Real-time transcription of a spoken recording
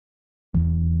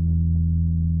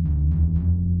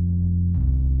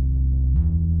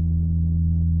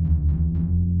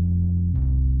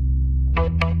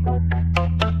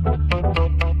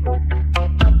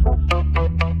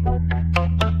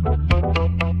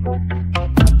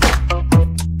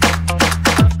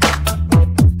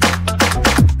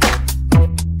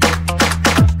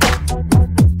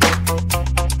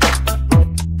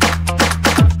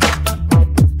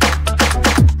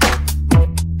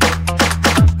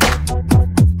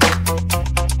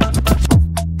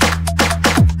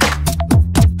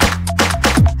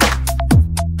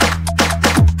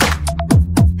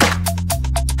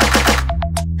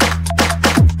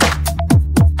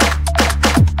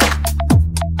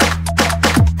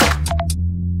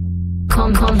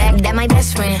my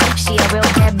best friend. She a real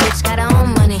bad bitch, got her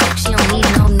own money. She don't need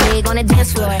no nigga on the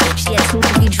dance floor. She had 2,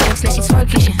 3 drinks, now she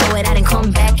twerking. She throw it out and come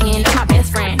back in. That's my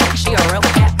best friend. She a real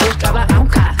bad bitch, drive her own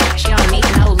car. She don't need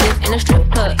no lift in a strip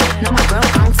club. No, my girl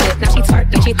don't flip. Now she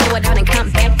twerking, she throw it out and come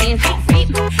back in.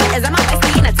 Is that my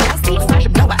bestie in a taxi? Flash a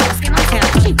blow out, skin on town.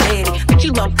 She ready, but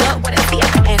you look good with a C at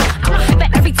the end. I'm a hyper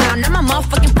every time, now my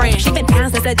motherfucking friend. She been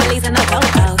down since the dillies and the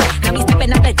go-go. Now we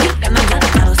stepping out the deep and my young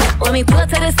nose. When we pull up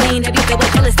to the scene, they be filled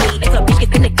with jealousy. If a bitch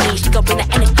gets in the key, she gon' bring the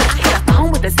energy. Hit a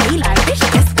phone with a Z like, bitch,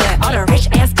 guess what? All the rich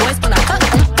ass boys wanna fuck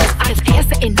on us. I just can't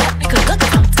sit up because look,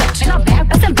 I'm touch. And I'm back,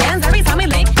 bustin' bands every time we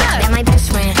link up. That my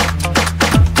best friend.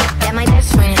 That my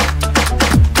best friend.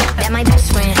 That my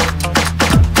best friend.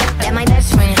 That my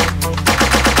best friend.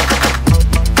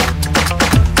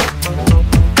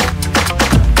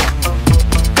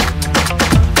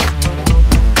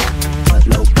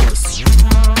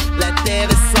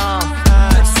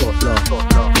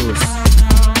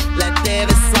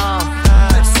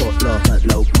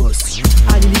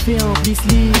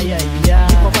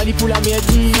 Pour la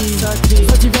merdie,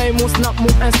 soit tu veilles mon snap,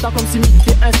 mon insta comme si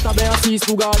m'était insta ben assis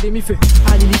sous garde et m'y fait.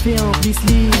 Allez les fait en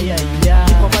blisli,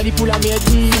 prends pas les pour la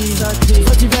merdie,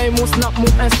 soit tu veilles mon snap,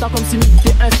 mon insta comme si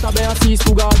m'était insta ben assis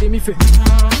sous garde et m'y fait.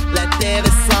 La terre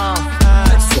est sans,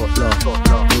 saute là,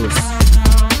 pousse.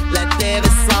 La terre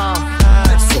est sans,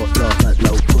 saute là,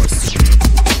 pousse.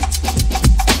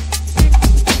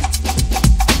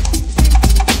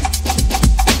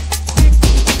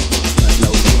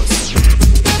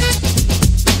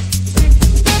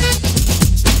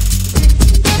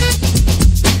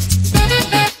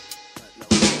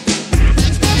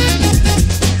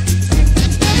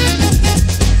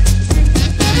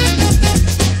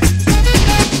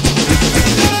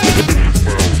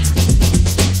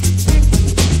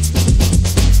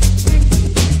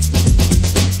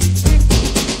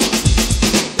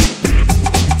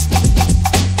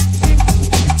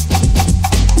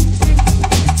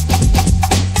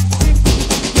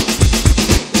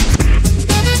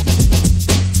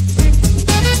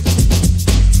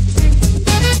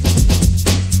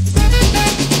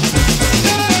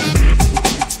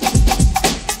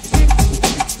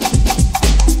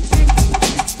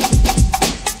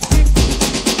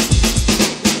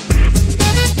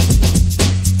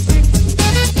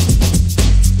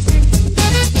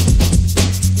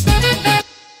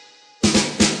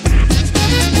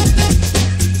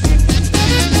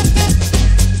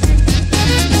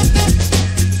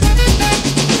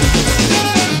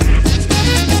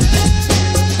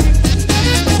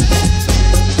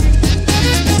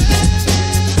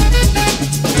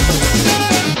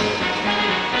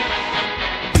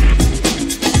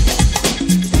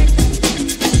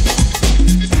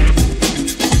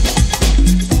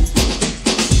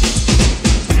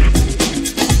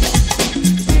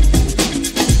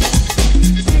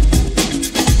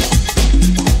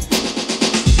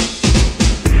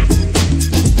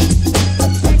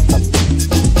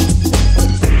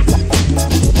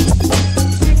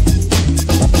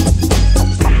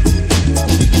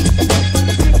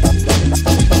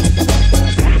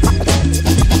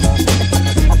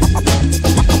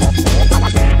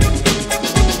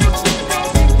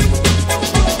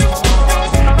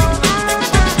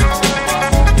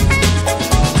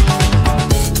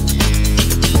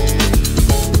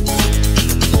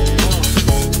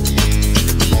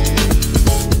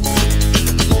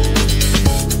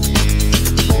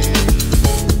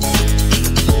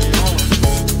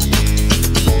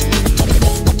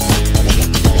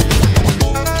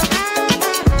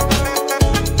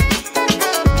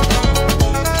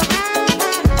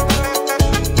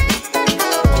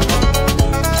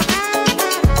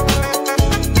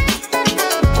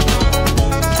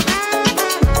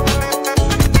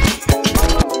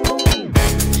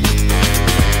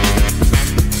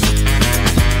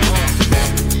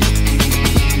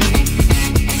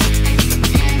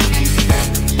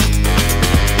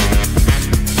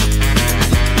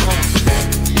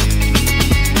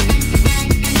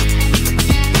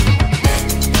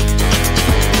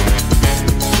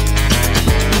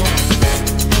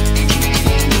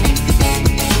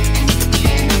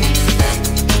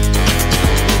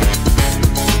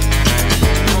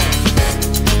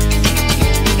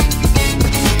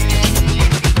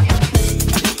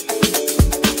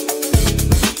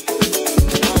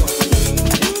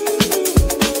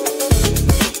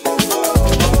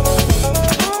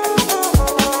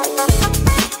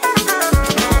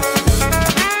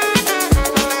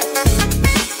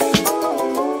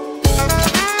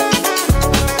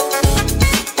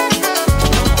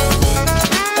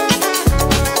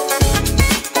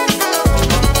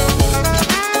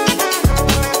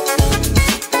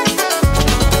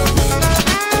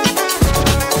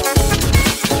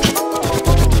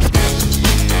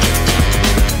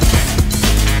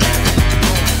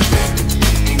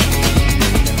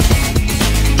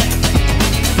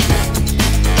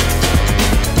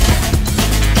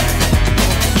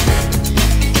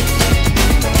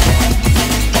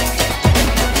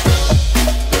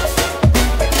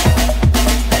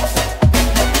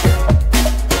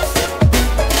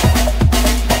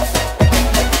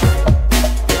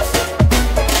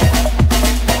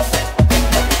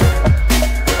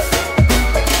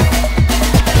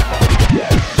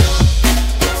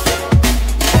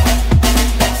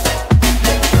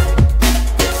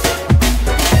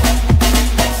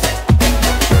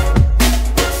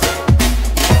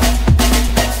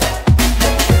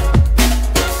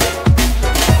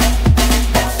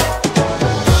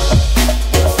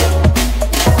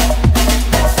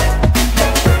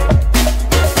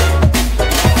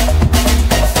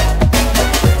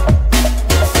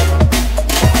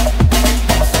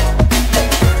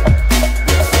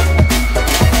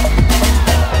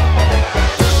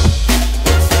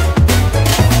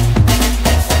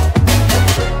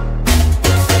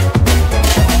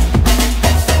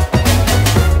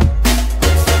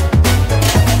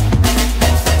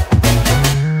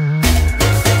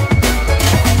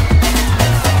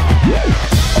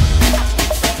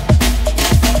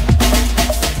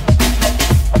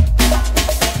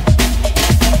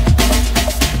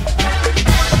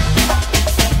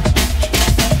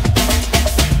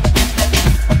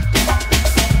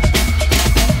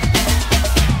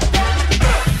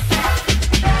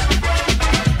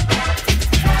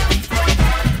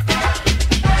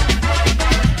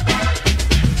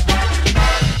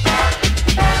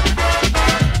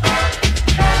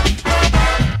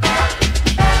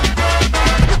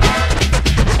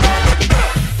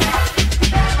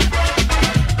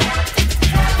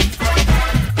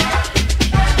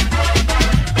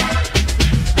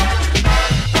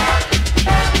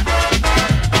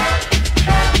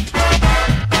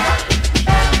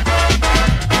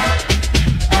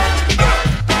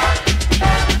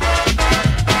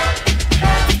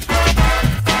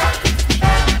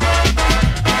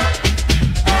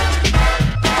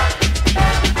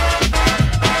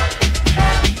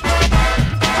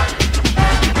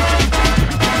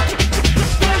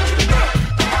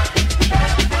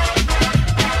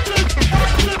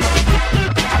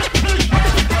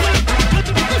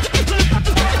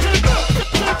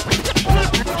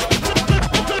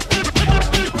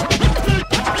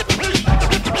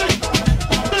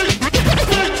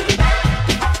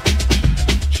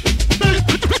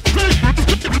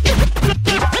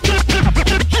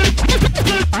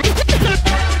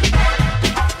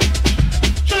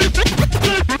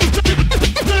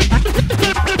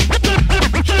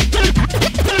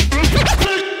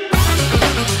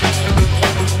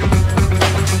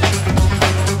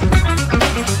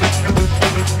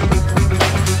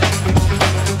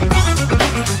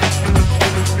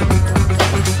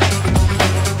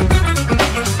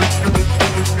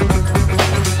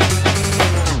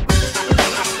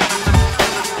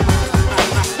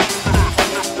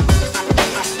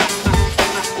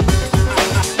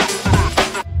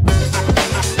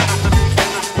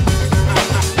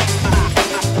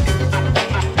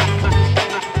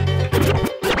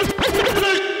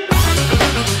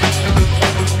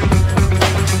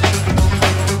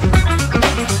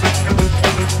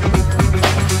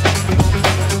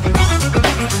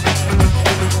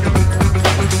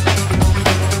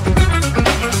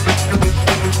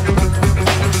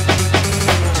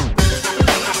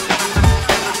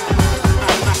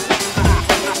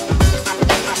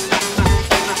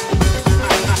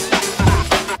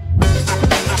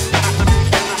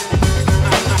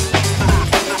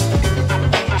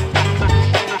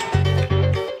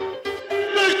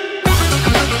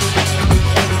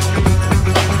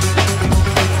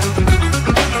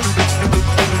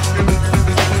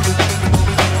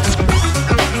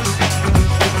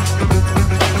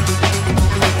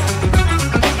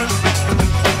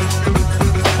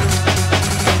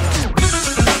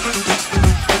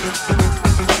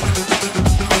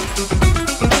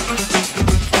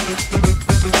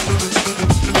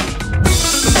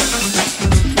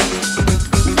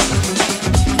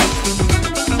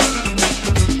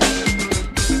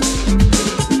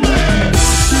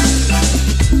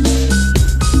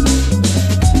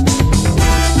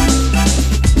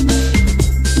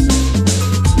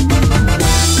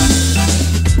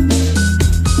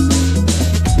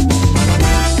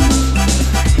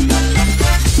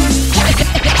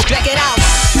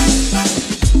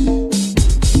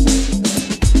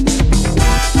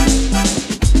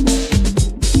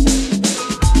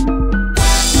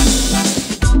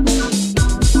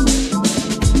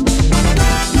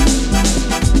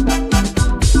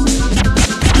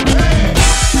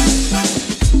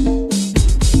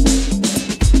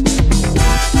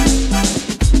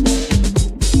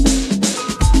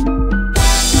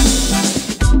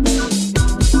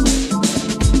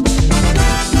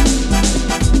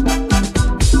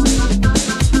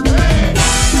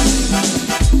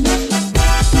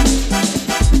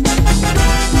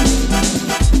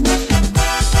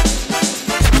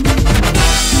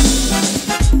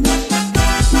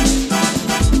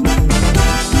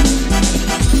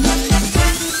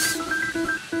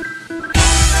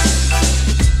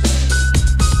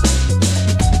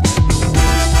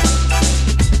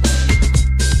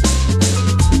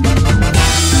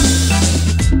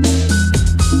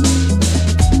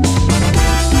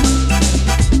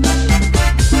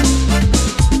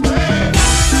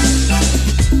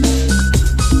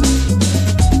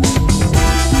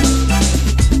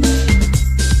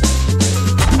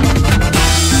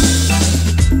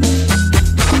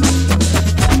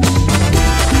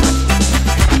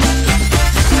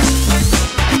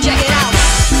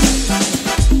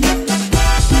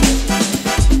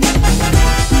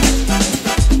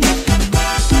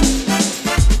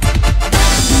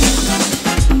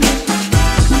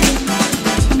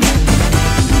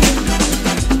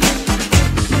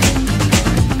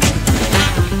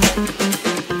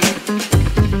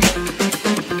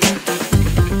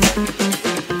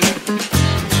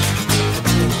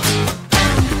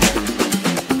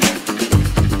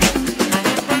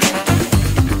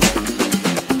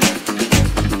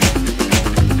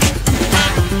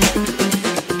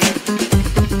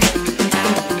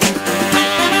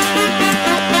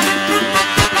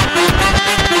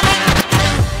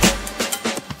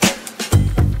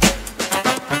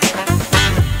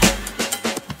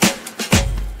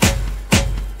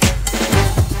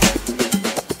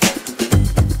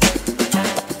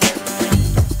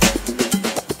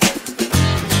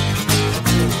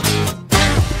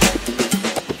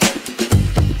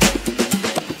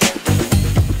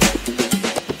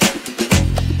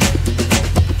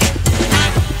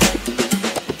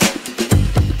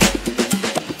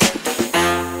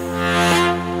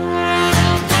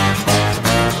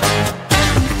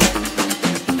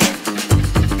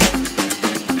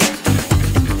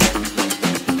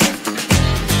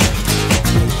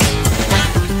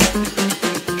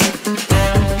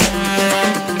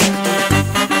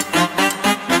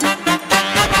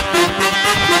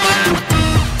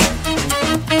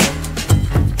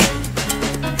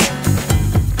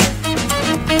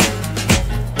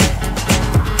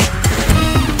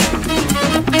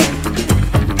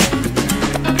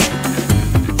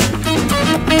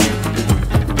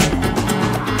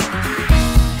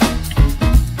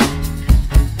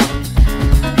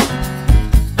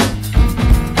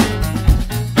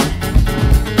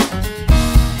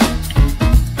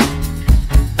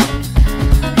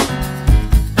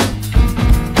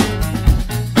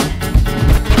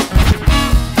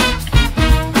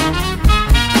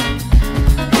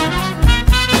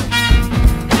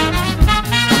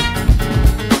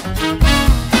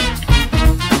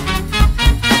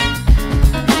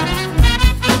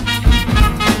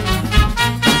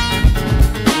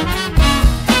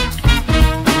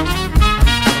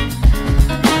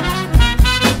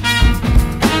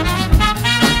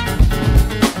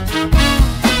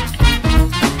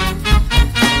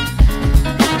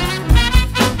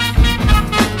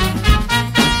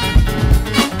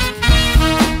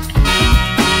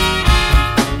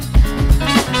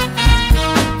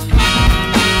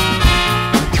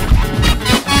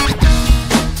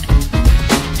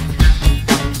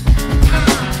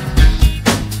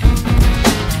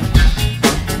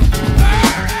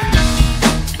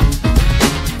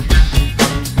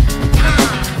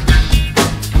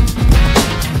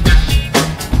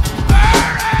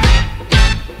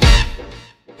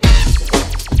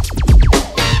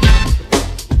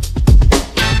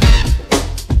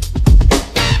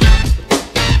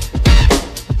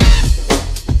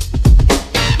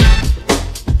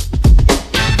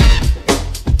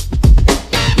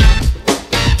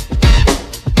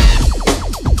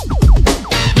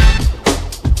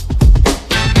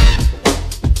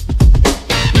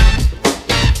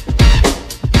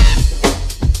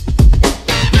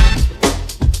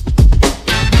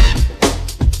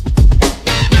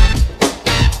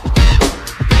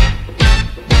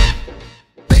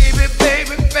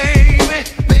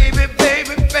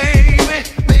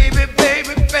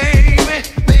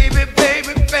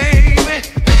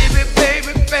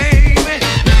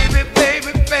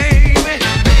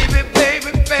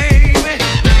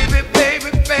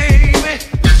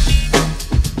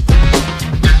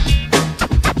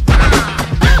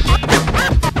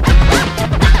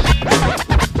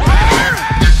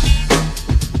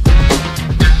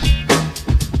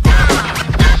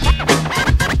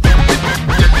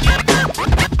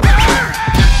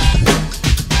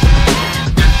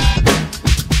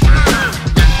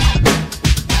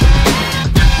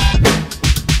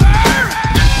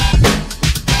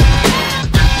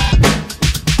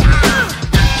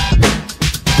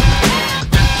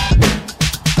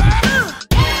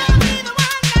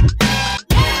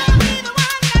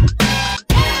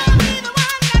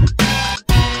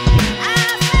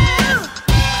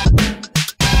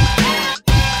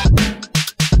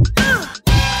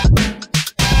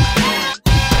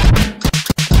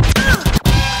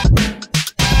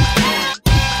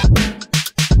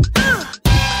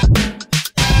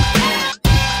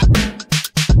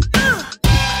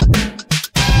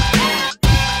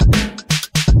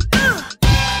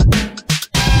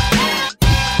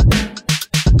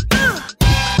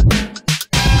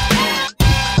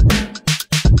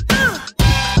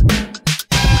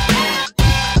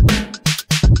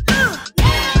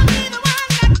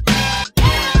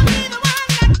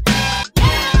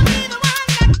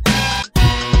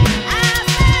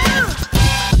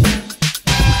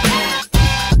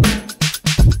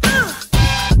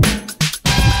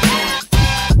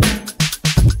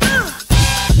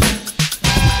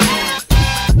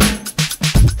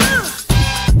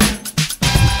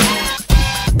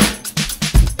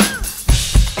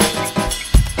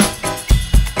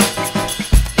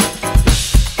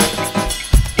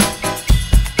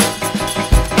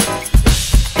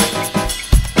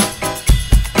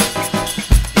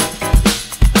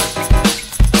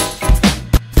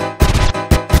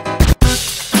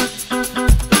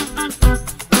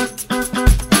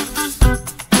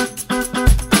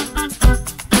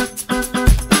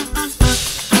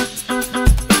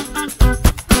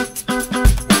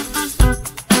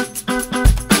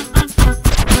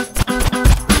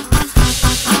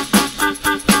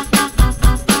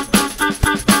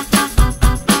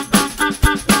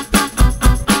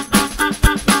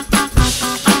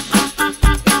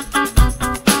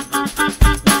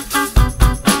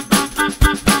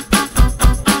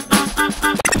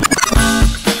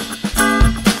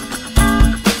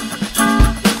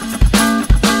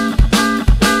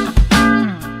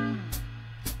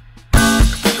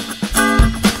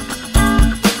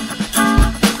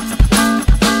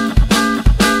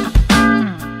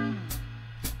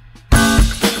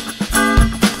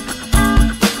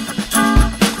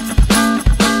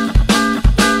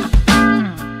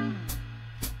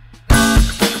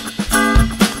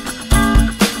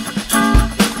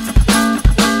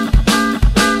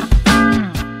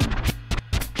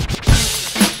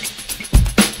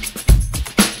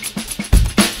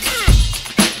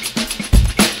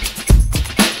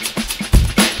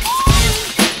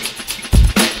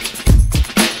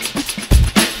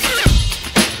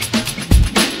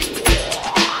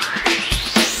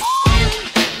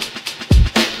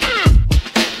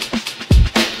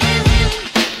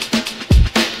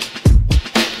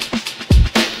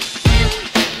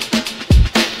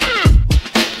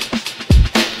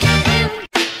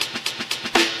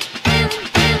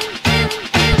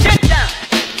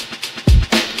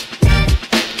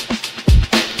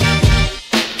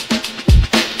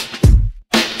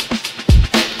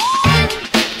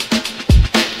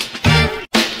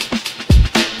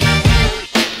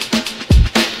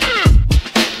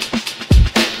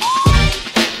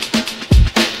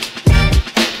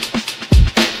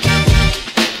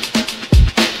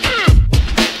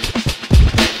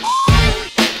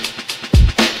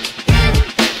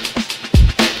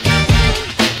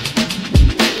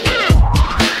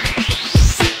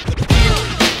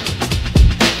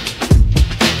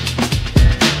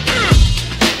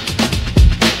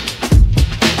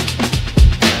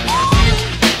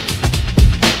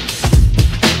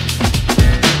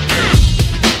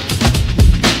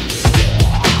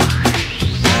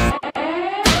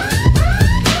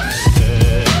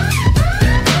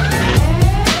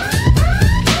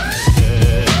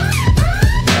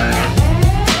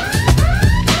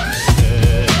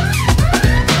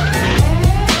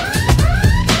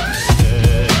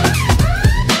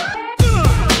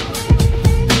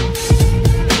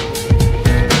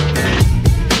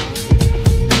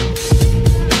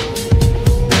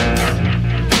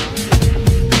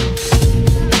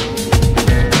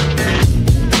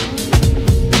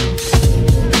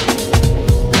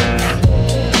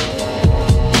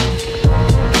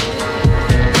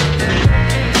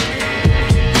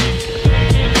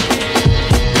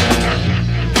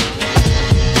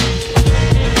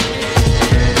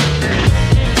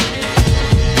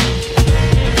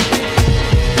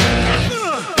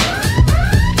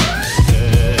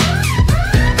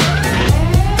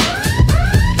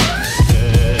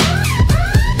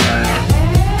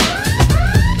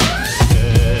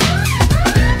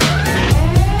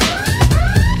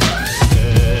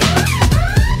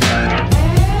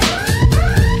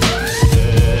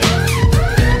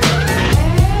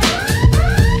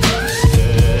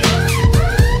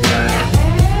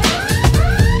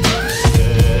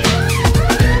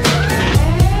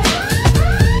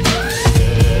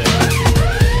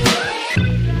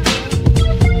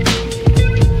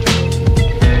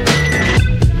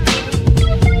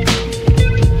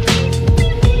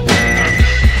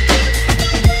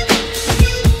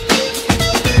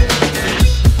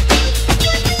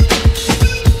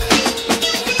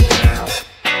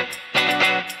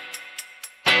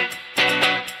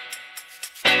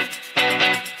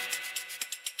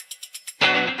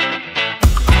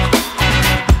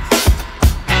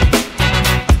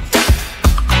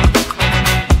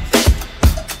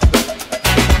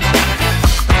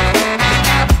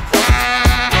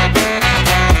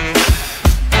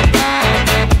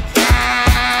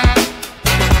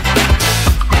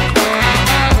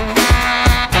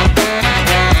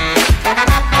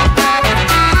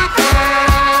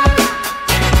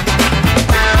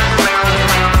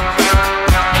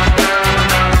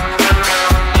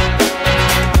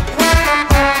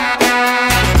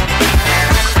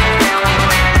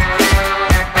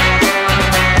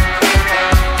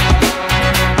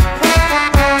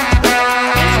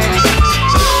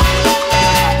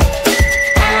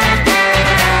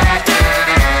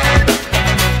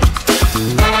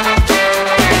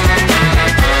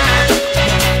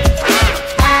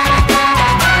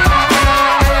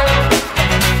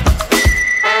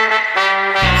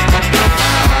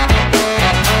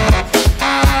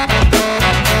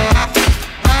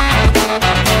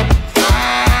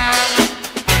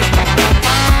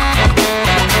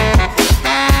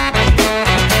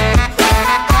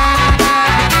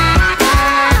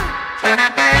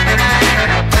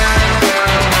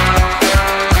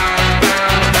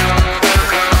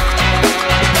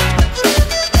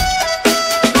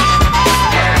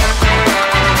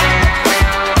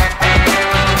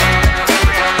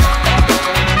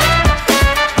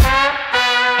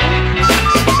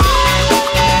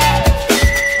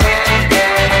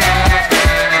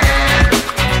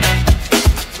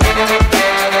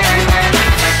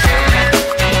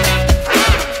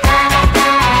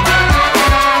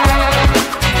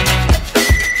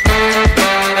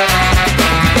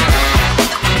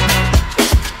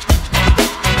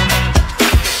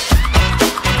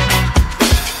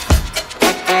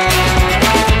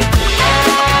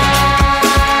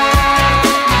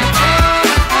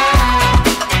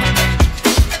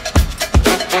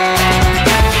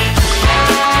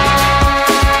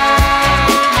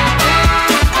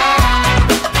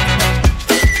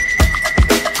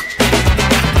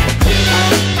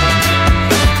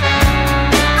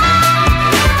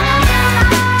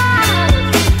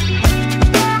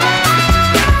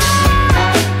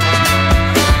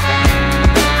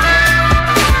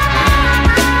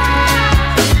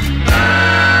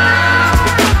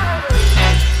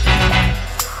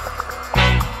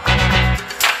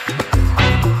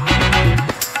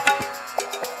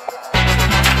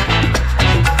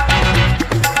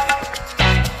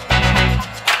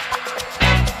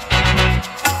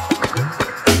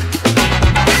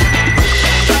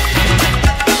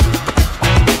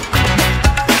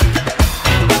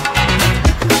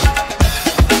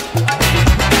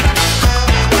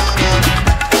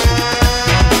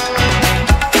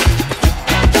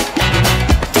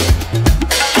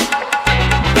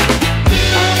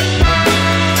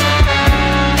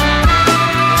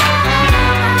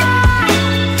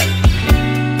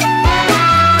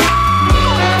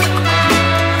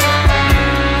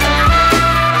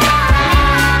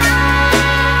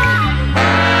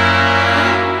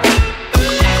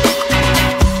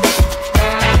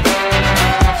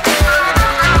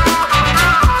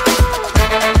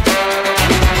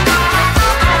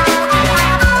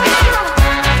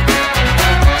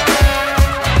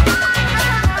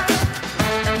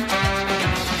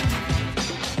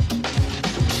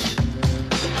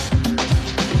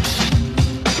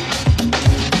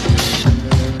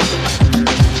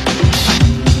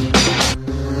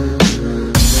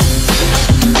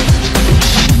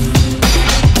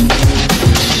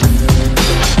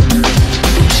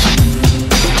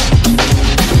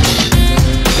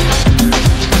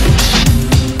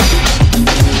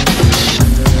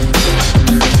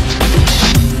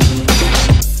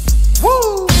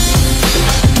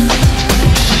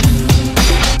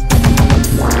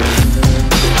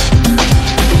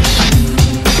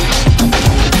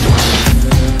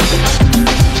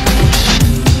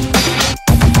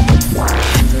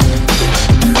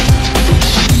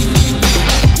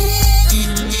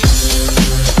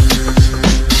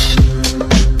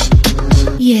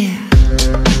 Yeah.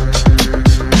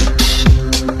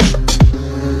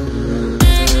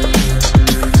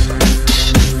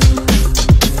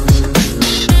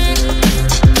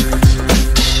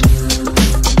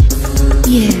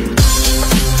 Yeah.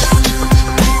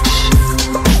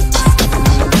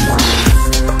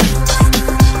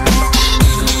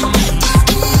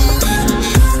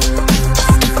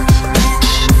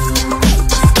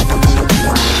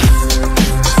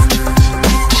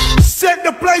 Set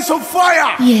the place on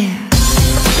fire! Yeah.